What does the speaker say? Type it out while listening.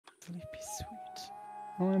Sleepy sweet.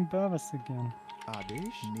 Oh, I'm Burvas again.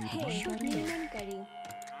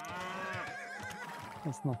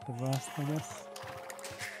 That's not the worst, I guess.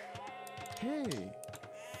 Hey.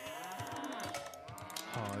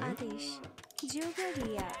 Hi. I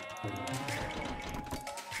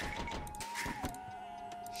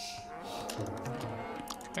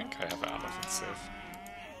think I have elephant Civ.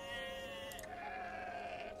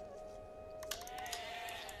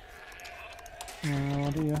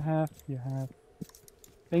 What do you have? You have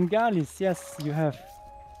Bengalis. Yes, you have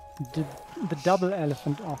the double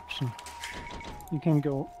elephant option. You can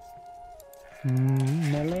go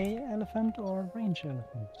melee elephant or range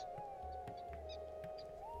elephant.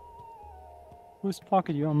 Whose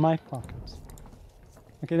pocket? You're on my pocket.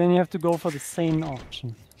 Okay, then you have to go for the same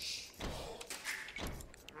option.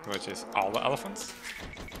 Which is all the elephants?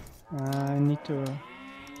 I need to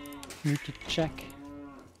check.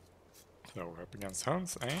 So we're up against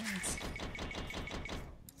Huns and...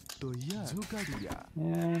 Yeah, it's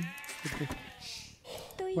the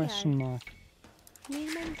big question mark.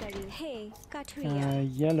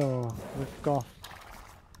 Yellow with Goth.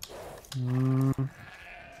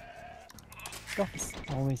 Goth is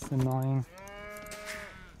always annoying.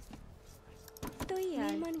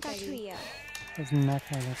 Doesn't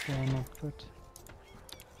matter that they are not good.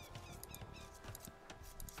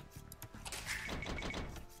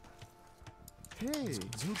 Hey,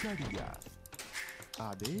 Zugaria.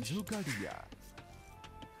 Ade Zugaria.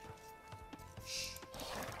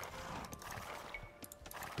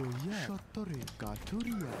 Toya Shottore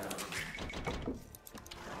Katuria.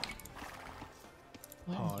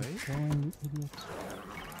 Hi. Going, idiot.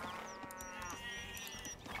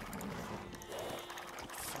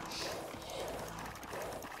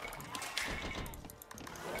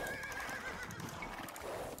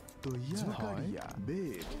 Toya Zugaria.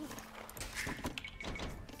 Bed.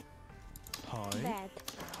 Bad.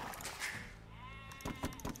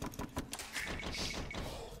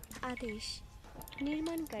 आदेश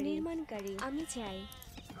निर्माणकारी আমি চাই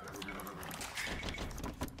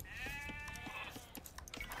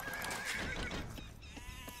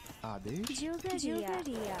आदेश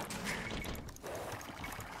जोगारिया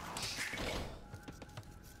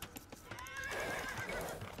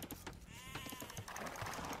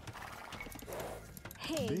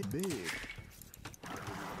Hey. Bed.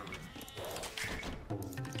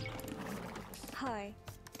 Hi.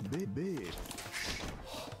 Bed.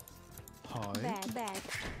 Hi. Bad.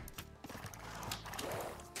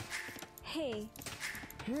 Hey.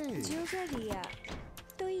 Hey. जोगारिया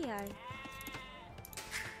तैयार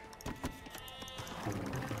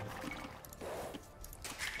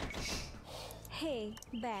Hey.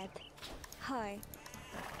 Bad. Hi.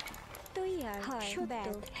 তৈয়ার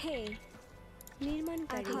bad. Hey.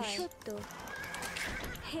 নির্মাণকারী সত্য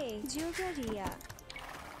হে যোগারিয়া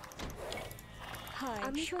হয়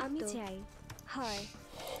আমি চাই হয়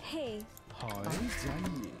হে আমি যাই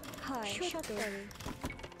হয় সত্য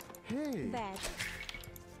হে ব্যাড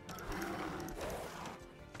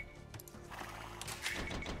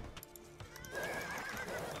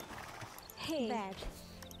হে ব্যাড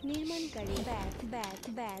নির্মাণকারী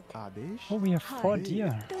ব্যাড আদেশ Oh, we have 4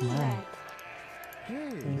 deer. Wow.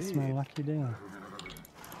 Hey. It's my lucky day.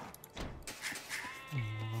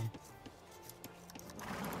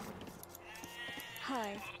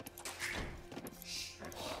 হয়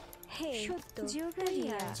হে সত্য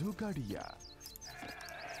Zugaria.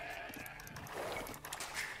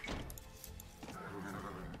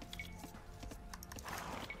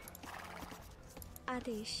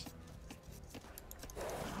 আদেশ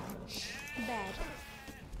ব্যাড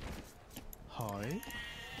Hi.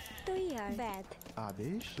 তৈয়ার ব্যাড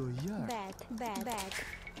আদেশ তৈয়ার ব্যাড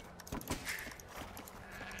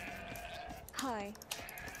হয়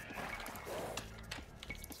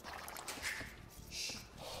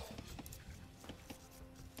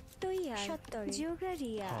তৈয়ার সত্তর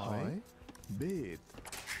যোগারিয়া হয় বেদ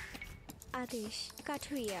আদেশ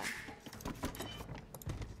কাঠুরিয়া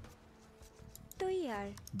তৈয়ার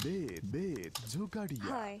বেদ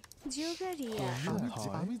জোগাড়িয়া হয় যোগারিয়া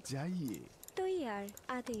আমি যাই তৈয়ার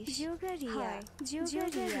আদেশ যোগারিয়া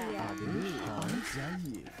আদেশ আমি যাই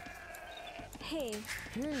হে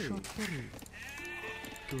সত্তরে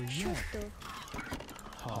সত্য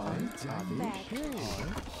হয় যাবে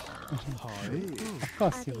হয় Of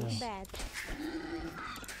course you আদেশ will. ব্যাড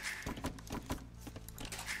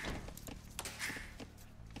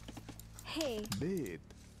হে বেদ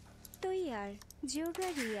তৈয়ার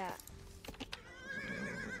যোগারিয়া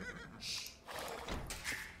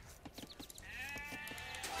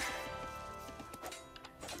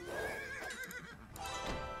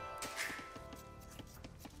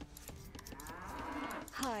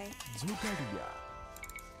হয় জোগাড়িয়া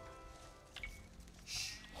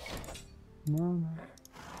No, no.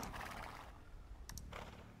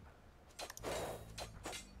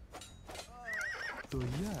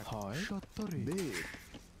 তৈয়ার হয় সত্তরে বেদ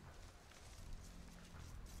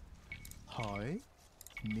হয়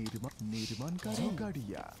নির্মাণকারী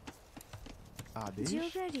জোগাড়িয়া আদেশ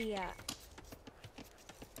জোগাড়িয়া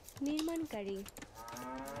নির্মাণকারী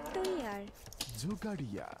তৈয়ার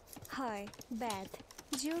জোগাড়িয়া হয় ব্যাধ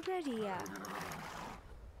জোগাড়িয়া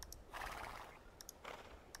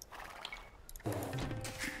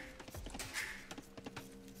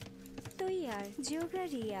তৈয়ার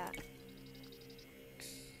জোগাড়িয়া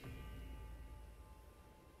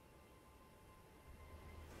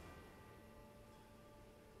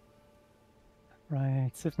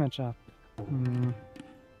Right, Civ matchup.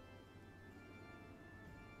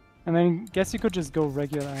 I mean, guess you could just go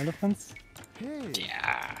regular elephants, hey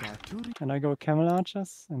Yeah. কাঠুরি and I go camel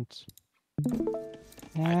archers, and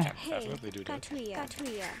I yeah. can definitely do that. কাঠুরিয়া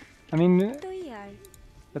কাঠুরিয়া I mean, তৈয়ার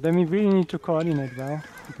but then we really need to coordinate well,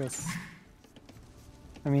 because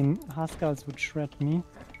I mean, Haskell's would shred me.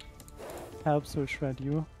 Helps will shred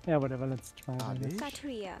you. Yeah, whatever. Let's try it, I guess.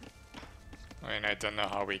 কাঠুরিয়া I mean, I don't know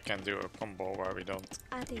how we can do a combo where we don't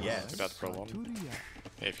আদেশ run into that problem. কাঠুরিয়া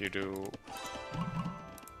If you do,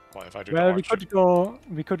 well, if I do Well, the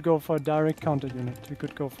we could go for direct counter unit. We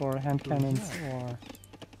could go for hand cannons or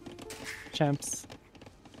champs,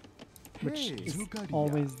 which Hey, is Zugaria.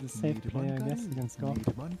 always the safe play, I guess, নির্মাণকারী against Go.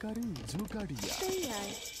 নির্মাণকারী জোগাড়িয়া তৈয়ার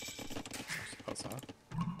I suppose, huh?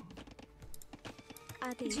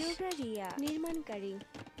 আদেশ জোগাড়িয়া নির্মাণকারী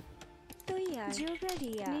তৈয়ার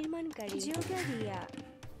জোগাড়িয়া নির্মাণকারী জোগাড়িয়া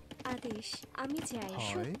আদেশ আমি চাই হয়।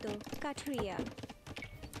 সত্য কাঠুরিয়া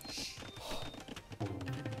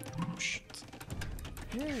Shit.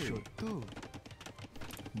 হে সত্য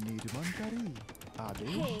নির্মাণকারী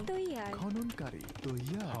আদেশ হে তৈয়ার খননকারী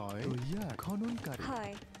তৈয়ার হয় তৈয়ার খননকারী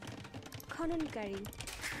হয় খননকারী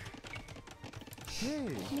হে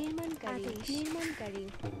নির্মাণকারী নির্মাণকারী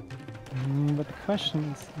But the question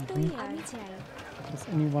is, তৈয়ার আমি চাই does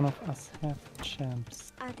any one of us have champs?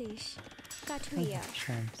 আদেশ I কাঠুরিয়া have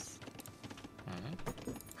champs. Mhm.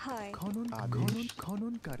 হয় খনন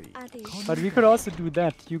খননকারী আদেশ But we could also do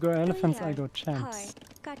that. You go elephants, I go হয় champs.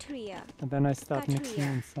 কাঠুরিয়া And then I start mixing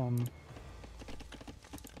Katruya. in some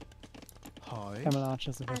হয় camel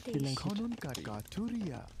archers if I feel Adesh. like it. খননকারী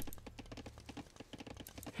কাঠুরিয়া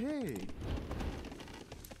হে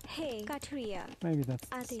হে কাঠুরিয়া Maybe that's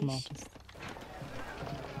the Adesh. smartest.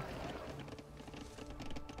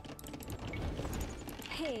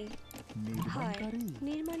 হে হয় নির্মাণকারী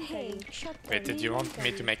নির্মাণকারী সত্য Wait, did you want me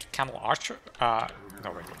to make a camel archer? No,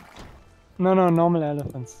 wait. No, normal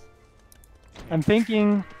elephants. I'm thinking,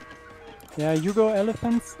 yeah, you go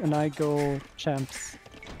elephants and I go champs.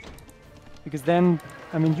 Because then,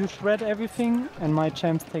 I mean, you shred everything and my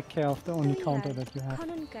champs take care of the only counter that you have.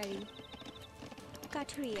 খননকারী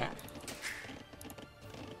কাঠুরিয়া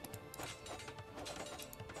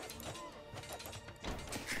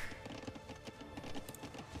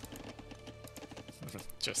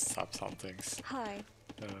Just sub some things. হয়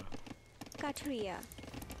কাঠুরিয়া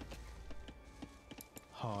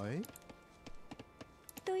হয়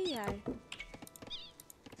তৈয়ার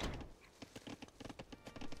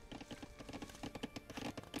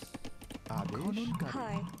আদেশ খননকারী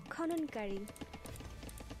হয় খননকারী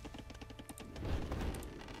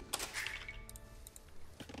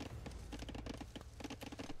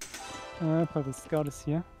Purple Scout is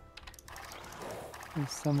here.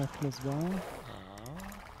 He's somewhere close by.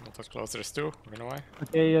 Not as close, there's two, run away.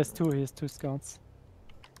 Okay, he has two scouts.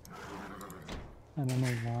 I don't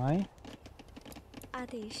know why.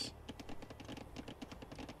 আদেশ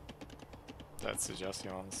That suggests he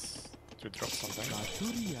wants to drop something.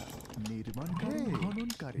 কাঠুরিয়া নির্মাণকারী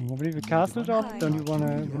খননকারী I believe a castle drop, Hi. don't you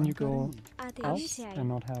wanna, when you go আদেশ out চাই and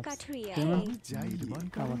not help? কাঠুরিয়া Demon? হে যাই Oh,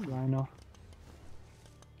 নির্মাণকারী what do I know?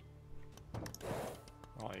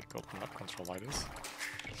 Well, he got map control like this.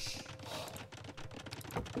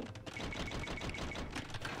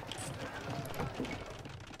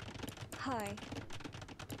 হয়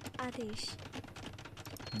আদেশ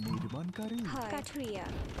নির্মাণকারী হয় কাঠুরিয়া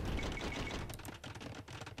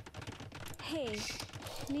হে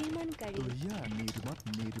নির্মাণকারী তৈয়া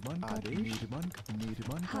নির্মাণকারী হয় নির্মাণকারী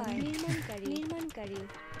নির্মাণকারী নির্মাণকারী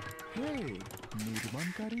হে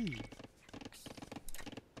নির্মাণকারী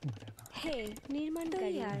হে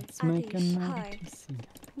নির্মাণকারী Let's make আদেশ another হয় PC.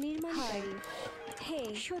 নির্মাণকারী হে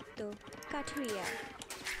সত্য কাঠুরিয়া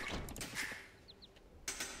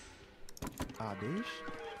আদেশ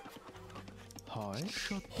হয়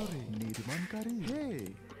সত্তরে নির্মাণকারী হে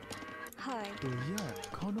হয় তৈয়া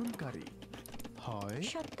নির্মাণকারী হয়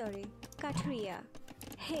সত্তরে কাঠুরিয়া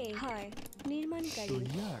হে হয় নির্মাণকারী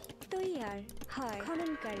তৈয়ার তৈয়ার হয়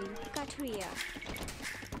খননকারী কাঠুরিয়া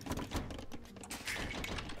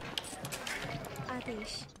আদেশ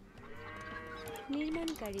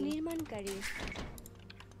নির্মাণকারী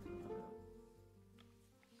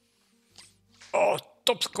Oh,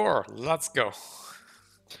 top score! Let's go.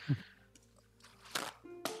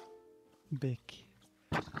 Big.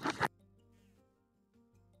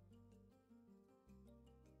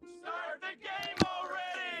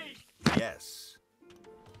 yes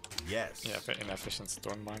yes Yeah, the inefficient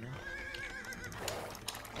stone miner.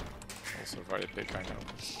 Also very big, I know.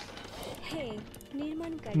 Hey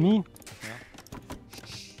নির্মাণকারী Me?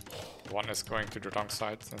 One is going to the wrong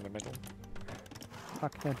side in the middle.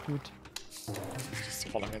 Fuck that dude. Just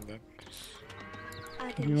falling in there. If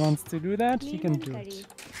আদেশ he wants to do that, he can do নির্মাণকারী it.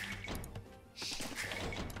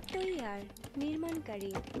 তৈয়ার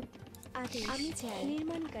নির্মাণকারী আদেশ আমি চাই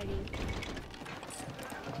নির্মাণকারী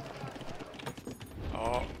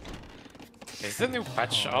Oh. Is the new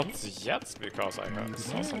patch out yet? Because I heard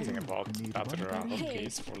saw something about better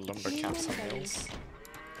HotKeys for lumber camps and mills.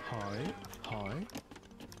 হয় হয়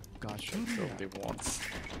কাশুরিয়া Probably once.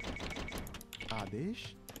 আদেশ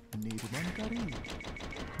নির্মাণকারী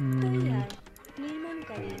তৈয়ার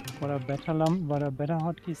নির্মাণকারী What are better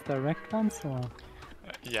hotkeys, direct ones or?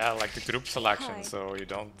 Yeah, like the group selection, Hi. so you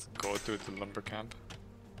don't go to the lumber camp.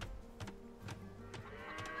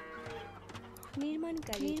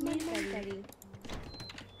 নির্মাণকারী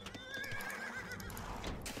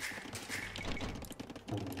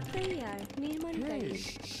তৈয়ার নির্মাণকারী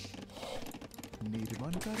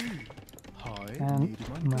নির্মাণকারী হয় And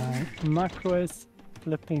নির্মাণকারী my macro is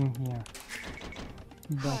flipping here.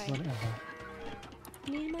 But Hi. whatever.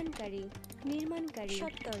 নির্মাণকারী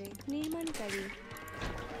সত্তরে নির্মাণকারী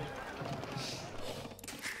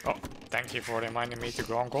Oh, thank you for reminding me to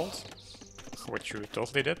go on gold. Which you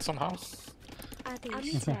totally did somehow. আদেশ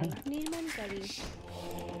আমি চাই নির্মাণকারী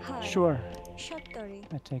হয় Sure, সত্তরে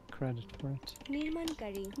I take credit for it.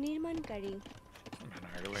 নির্মাণকারী Man,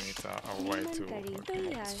 I really need a way to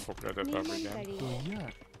not fuck that up every game.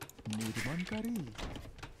 তৈয়ার নির্মাণকারী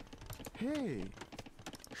হে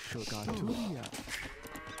কাশুরিয়া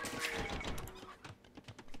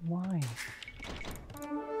Why?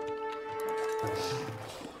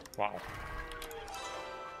 Wow.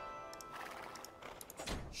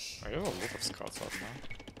 I have a lot of scouts out now.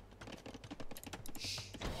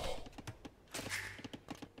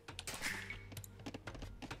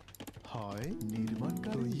 হয়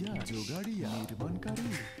নির্মাণকারী জোগাড়িয়া নির্মাণকারী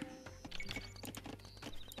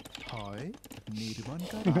হয়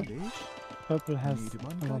নির্মাণকারী আদেশ Purple has a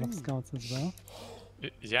lot of scouts as well.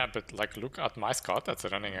 Yeah, but like look at my scout that's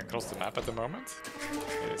running across the map at the moment.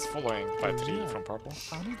 It's following by 3 from purple.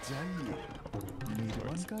 আমি যাই A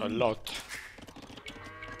নির্মাণকারী lot.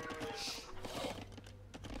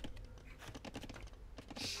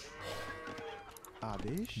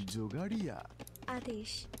 আদেশ জোগাড়িয়া আদেশ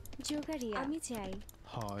যোগাড়িয়া আমি চাই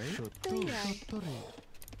হয় সত্য তৈয়ার। সত্তরে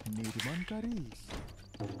নির্মাণকারী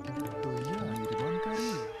তৈয়ার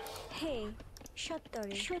নির্মাণকারী হে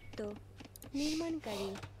সত্তরে সত্য নির্মাণকারী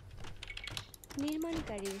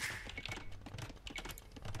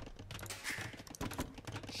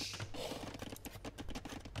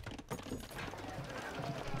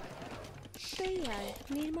তৈয়ার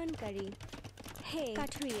নির্মাণকারী হে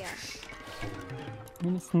কাঠুরিয়া I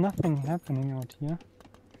mean, there's nothing happening out here.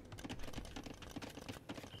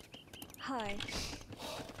 হয়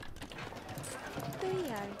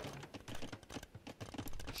তৈয়ার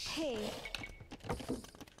হে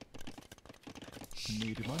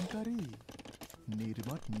নির্মাণকারী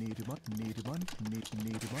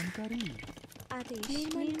নির্মাণকারী আদেশ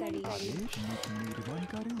নির্মাণকারী আদেশ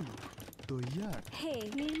নির্মাণকারী তৈয়ার হে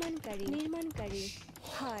নির্মাণকারী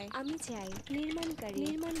হয় আমি চাই নির্মাণকারী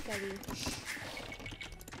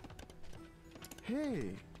হে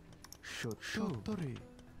সত্তরে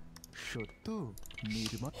সত্য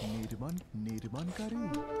নির্মাণকারী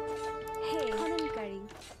হে খননকারী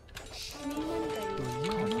খননকারী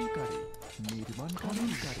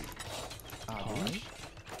খননকারী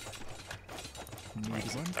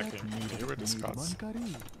আদেশ নির্মাণকারী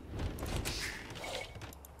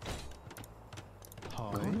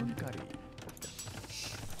হয় খননকারী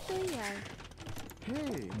তৈয়ার হে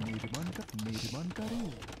নির্মাণকারী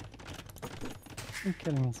You're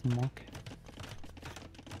killing his monk.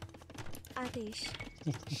 আদেশ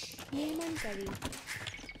নির্মাণকারী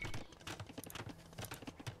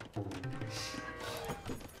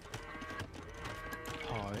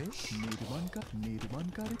হয়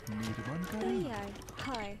নির্মাণকারী তৈয়ার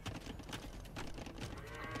হয়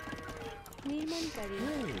নির্মাণকারী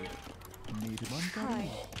Hey, নির্মাণকারী হয়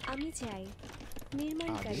আমি চাই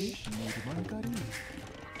নির্মাণকারী আদেশ নির্মাণকারী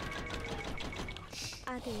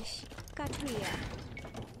আদেশ কাঠুরিয়া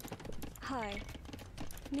হয়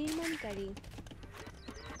নির্মাণকারী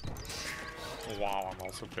Wow, I'm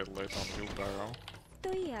also a bit late on wheelbarrow.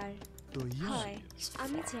 তৈয়ার তৈয়ার হয়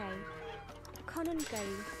আমি চাই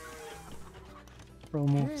খননকারী Pro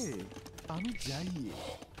moves. Hey, আমি যাই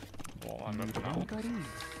Well, I'm up now. নির্মাণকারী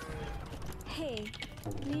হে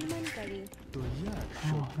নির্মাণকারী তৈয়ার Oh,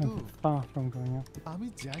 সত্য I'm far from going up. আমি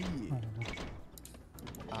যাই I don't know.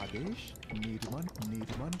 আদেশ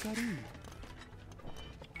নির্মাণকারী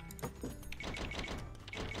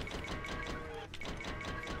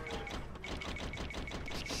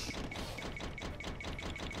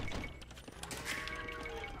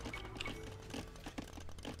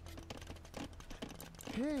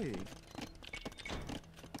Hey,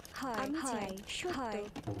 হয় আমি চাই হয়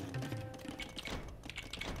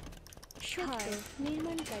হয়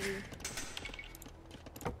নির্মাণকারী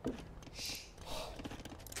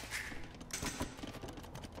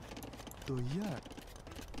তৈয়ার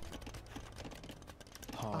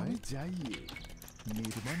আমি যাই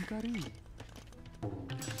নির্মাণকারী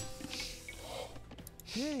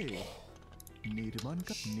হে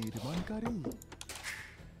নির্মাণকারী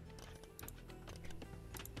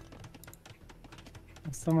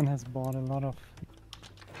Someone has bought a lot of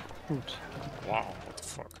food. Wow, what the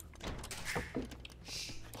fuck?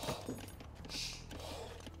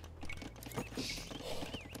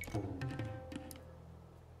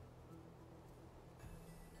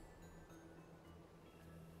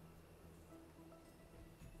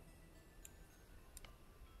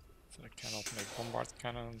 So I cannot make bombard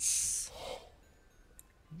cannons.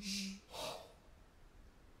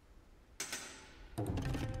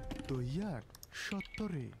 তৈয়ার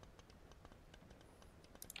সত্তরে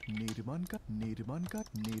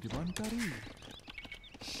নির্মাণকারী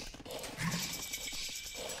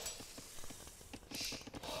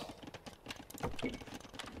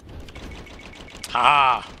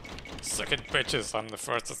Ah! Second bitches, I'm the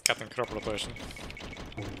first that's getting crop rotation.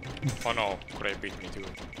 Oh no, Gray beat me to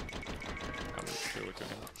it. I will do it to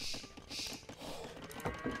him.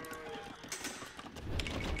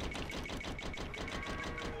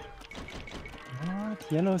 What?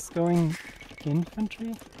 Yellow's going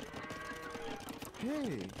infantry? হে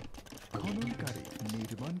খননকারী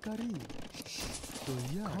নির্মাণকারী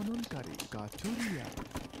তৈয়ার খননকারী কাচুরিয়া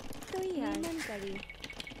তৈয়ার নির্মাণকারী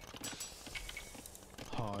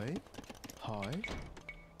হয়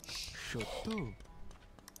সত্য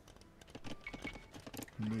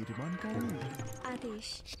নির্মাণকারী আদেশ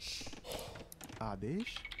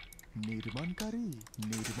নির্মাণকারী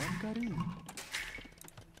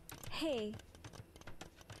হে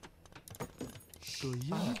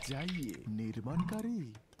তৈয়ার যাই নির্মাণকারী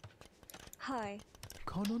হয়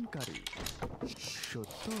খননকারী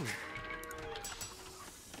সত্য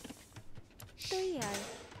তৈয়ার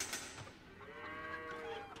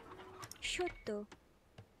সত্য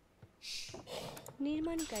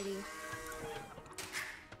নির্মাণকারী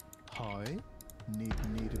হয়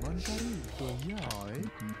নির্মাণকারী তৈয়ার হয়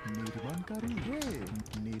নির্মাণকারী হে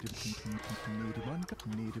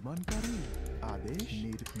নির্মাণকারী আদেশ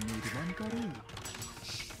নির্মাণকারী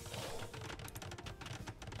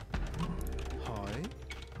হয়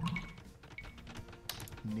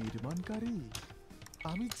নির্মাণকারী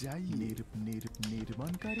আমি যাই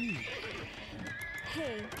নির্মাণকারী হে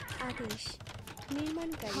আদেশ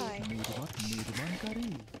নির্মাণকারী হয় নির্মাণকারী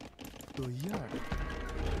তৈয়ার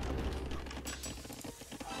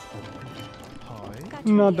হয়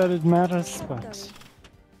Not that it matters, but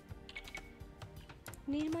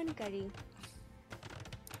নির্মাণকারী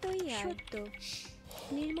তৈয়ার সত্য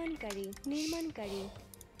নির্মাণকারী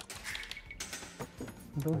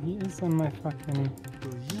though he is on my fucking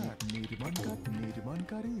তৈয়ার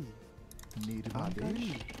নির্মাণকারী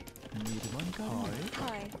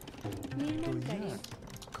হয় নির্মাণকারী তৈয়ার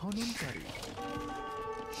খননকারী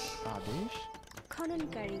আদেশ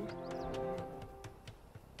খননকারী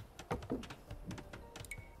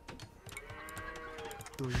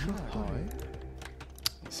তৈয়ার হয়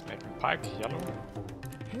He's making pike yellow.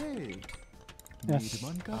 হে Yes.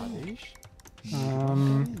 নির্মাণকারী আদেশ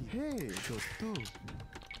হে সত্য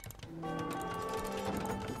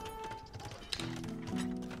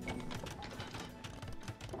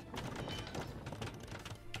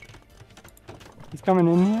he's coming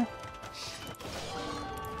in here.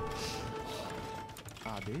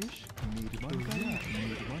 আদেশ নির্মাণকারী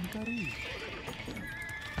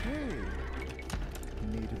হে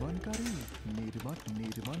নির্মাণকারী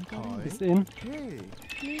He's in. হে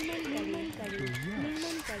নির্মাণকারী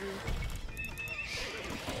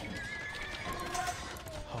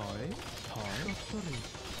সত্তরে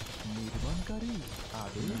নির্মাণকারী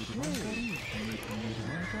আদেশ নির্মাণকারী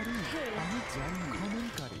আমি যাই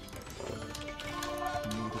খননকারী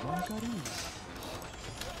নির্মাণকারী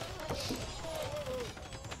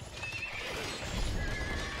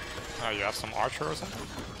You have some archer or something?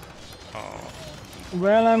 Oh.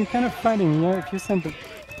 Well, I'm kind of fighting. Yeah, if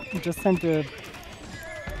you just send the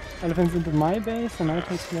elephants into my base, and I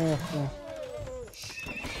take care of the.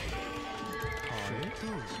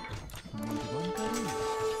 নির্মাণকারী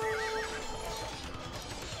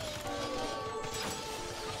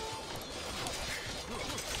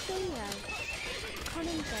তৈয়ার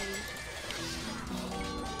খননকারী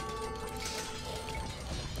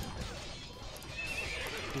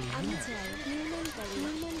আমি চাই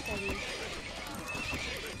নির্মাণকারী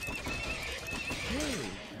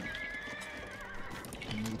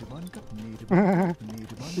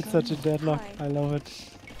It's such a deadlock. I love it.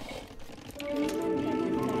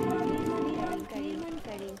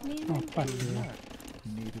 Oh, fuck yeah.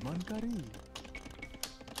 নির্মাণকারী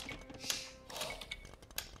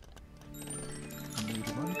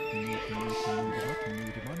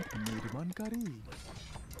নির্মাণকারী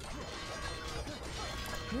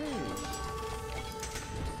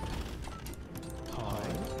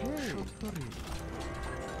সত্তরে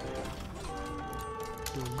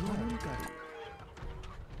খননকারী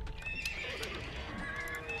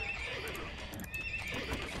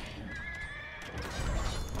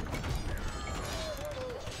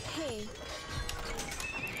হে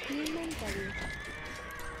নির্মাণকারী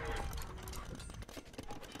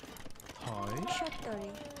হয় সত্তরে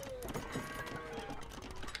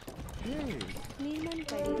I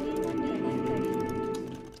নির্মাণকারী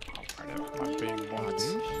don't like being mods.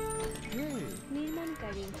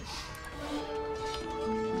 নির্মাণকারী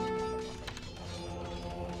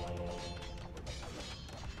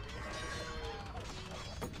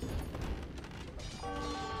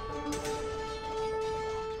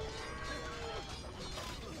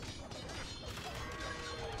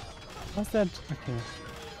What's that? Okay.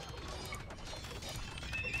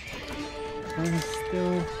 I'm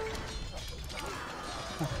still.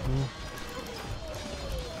 Okay.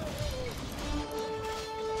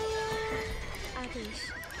 আদেশ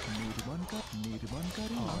নির্মাণকারী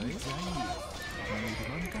আমি যাই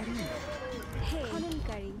নির্মাণকারী হে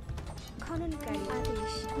খননকারী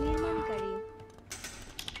আদেশ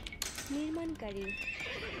নির্মাণকারী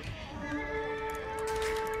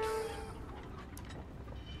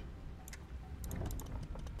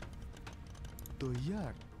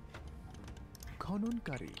তৈয়ার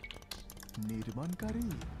খননকারী নির্মাণকারী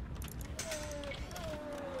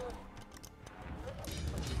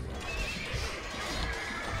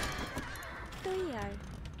তৈয়ার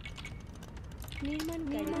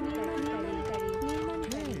নির্মাণকারী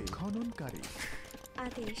খননকারী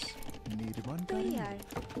আদেশ নির্মাণকারী তৈয়ার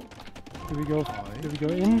Do we go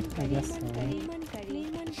in? I guess so. নির্মাণকারী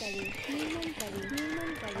আদেশ নির্মাণকারী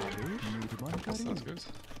Sounds good.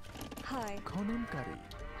 হয় খননকারী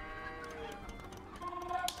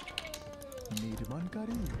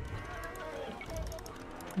নির্মাণকারী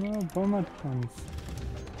No, bomber tons.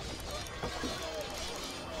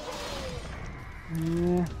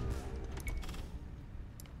 Yeah.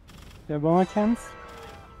 There are bomber cans?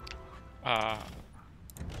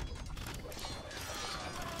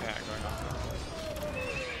 Yeah, going on.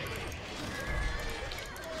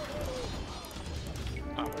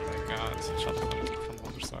 Oh my god, shot from the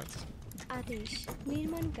other side. আদেশ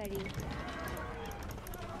নির্মাণকারী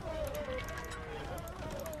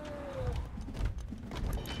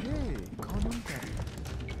খননকারী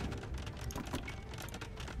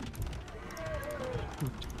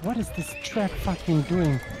What is this trap fucking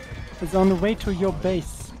doing? It's on the way to your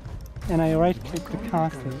base. And I right click the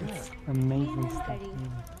castle. It's amazing stuff.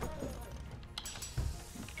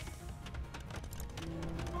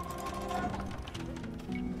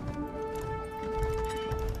 Really.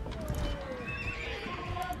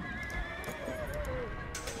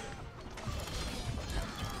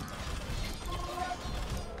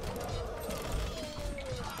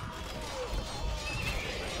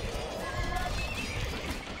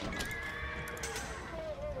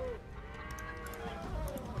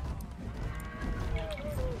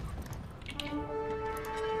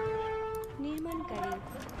 নির্মাণকারী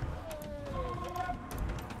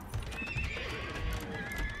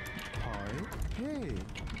হয়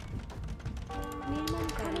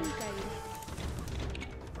খননকারী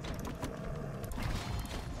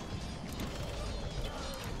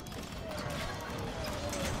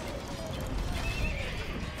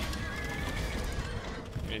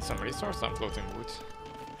You need some resource? I'm floating wood.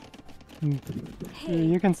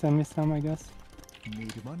 You can send me some, I guess.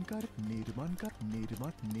 निर्माणकारी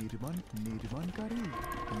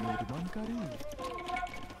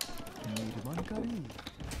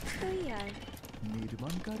तैयार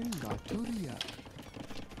काठोरिया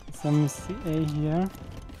Some CA here.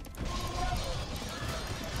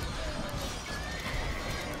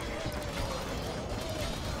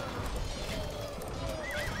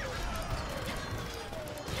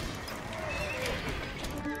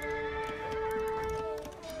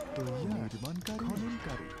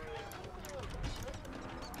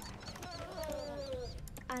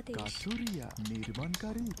 Adesh काठोरिया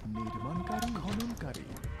निर्माणकारी खननकारी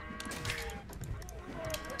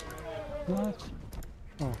What?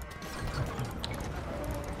 Oh.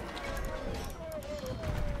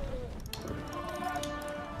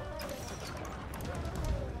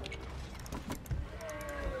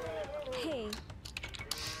 Hey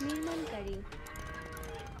निर्माणकारी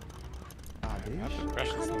Adesh The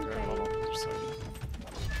question's not very well on this side.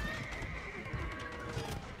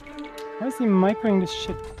 Why is he microing this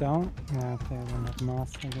shit down? Yeah, okay, I don't have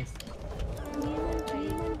mass, I guess.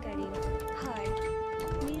 निर्माणकारी हाय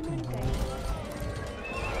निर्माणकारी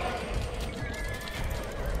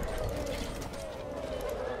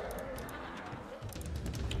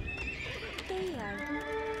तैयार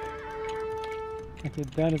Okay,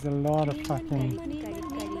 that is a lot of fucking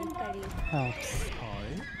निर्माणकारी helps.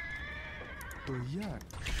 হয় তৈয়ার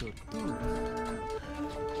সত্য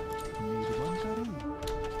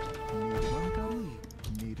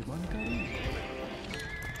নির্মাণকারী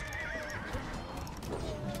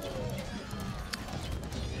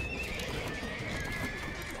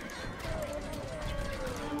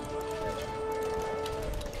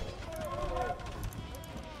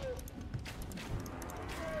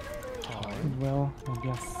Well, I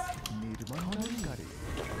guess. নির্মাণকারী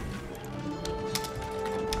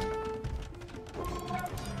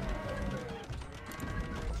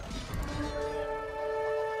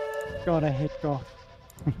God, I hate golf.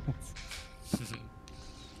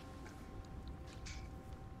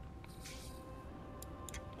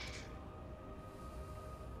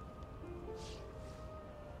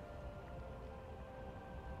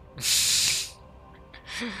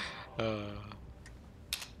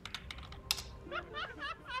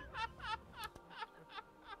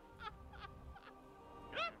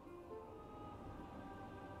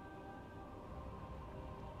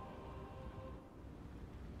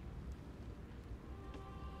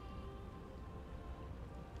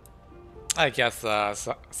 I guess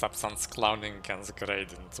Substance clowning against grade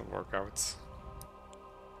didn't work out.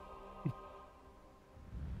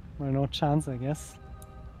 Well, no chance, I guess.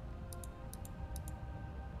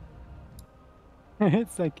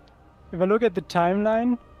 It's like, if I look at the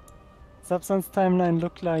timeline, Substance timeline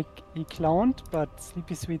looked like he clowned, but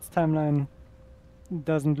Sleepy Sweet's timeline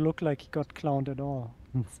doesn't look like he got clowned at all.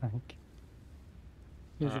 It's like,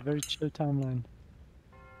 he has a very chill timeline.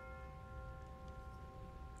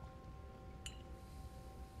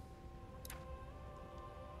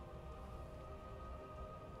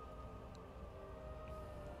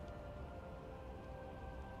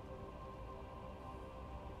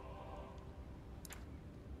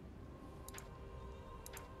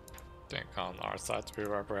 I think on our side we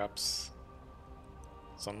were perhaps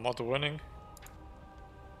somewhat winning.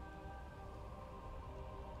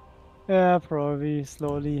 Yeah, probably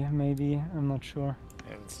slowly, maybe. I'm not sure.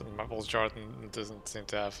 And Marvel's Jordan doesn't seem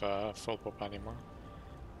to have full pop anymore.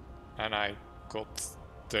 And I got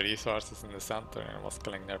the resources in the center and was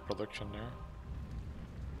killing their production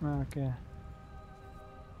there. Okay.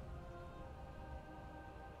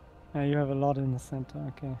 Yeah, you have a lot in the center.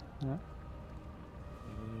 Okay. Yeah.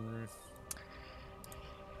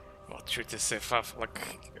 What should this if I've like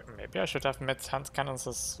maybe I should have mid hand cannons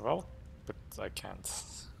as well, but I can't.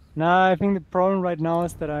 Nah, I think the problem right now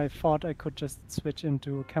is that I thought I could just switch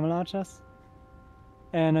into camel archers,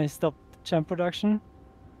 and I stopped champ production,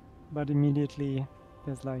 but immediately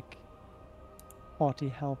there's like 40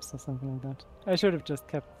 helps or something like that. I should have just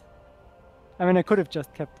kept. I mean, I could have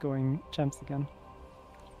just kept going champs again.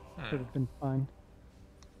 Could have been fine.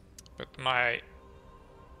 But my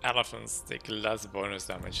elephants take less bonus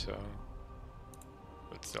damage, so.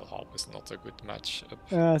 But still, half is not a good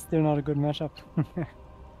matchup. Still not a good matchup.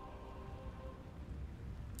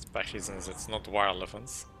 Especially since it's not war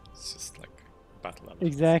elephants, it's just like battle elephants.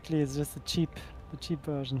 Exactly, it's just the cheap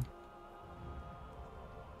version.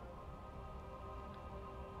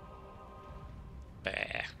 Bah.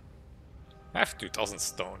 I have 2000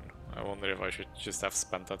 stone. I wonder if I should just have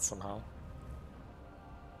spent that somehow.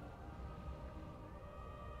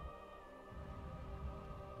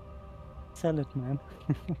 Sell it, man.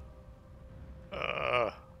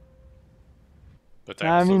 But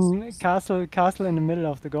I also mean, castle in the middle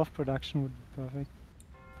of the golf production would be perfect.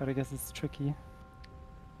 But I guess it's tricky.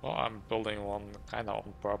 well, I'm building one kind of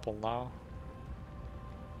on purple now.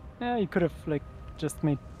 Yeah, you could have like just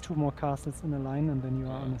made 2 more castles in a line and then you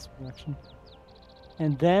are on this production.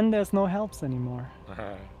 And then there's no helps anymore.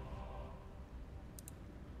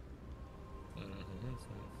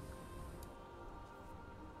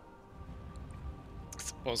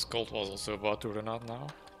 Suppose gold was also about to run out now.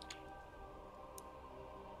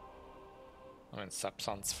 I mean,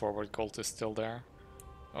 Sapsan's forward gold is still there.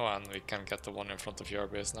 Oh, and we can get the one in front of your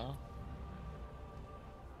base now.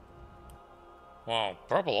 Wow,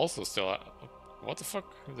 purple also still. What the fuck?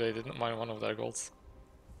 They didn't mine one of their golds.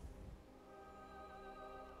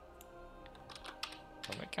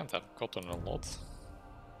 Well, they can't have gotten a lot.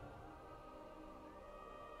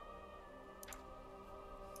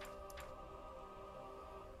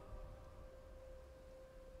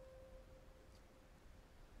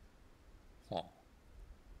 Oh.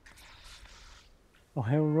 Oh,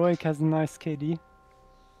 Heroic has a nice KD.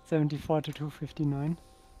 74 to 259.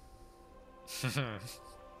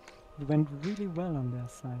 It went really well on their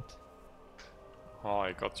side. Oh,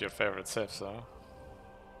 I got your favorite Civ, so.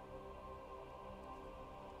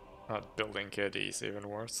 Not building KD is even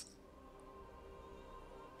worse.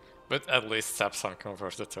 But at least Sapsan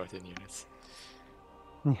converted 13 units.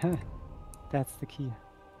 Yeah, that's the key.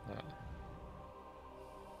 Yeah.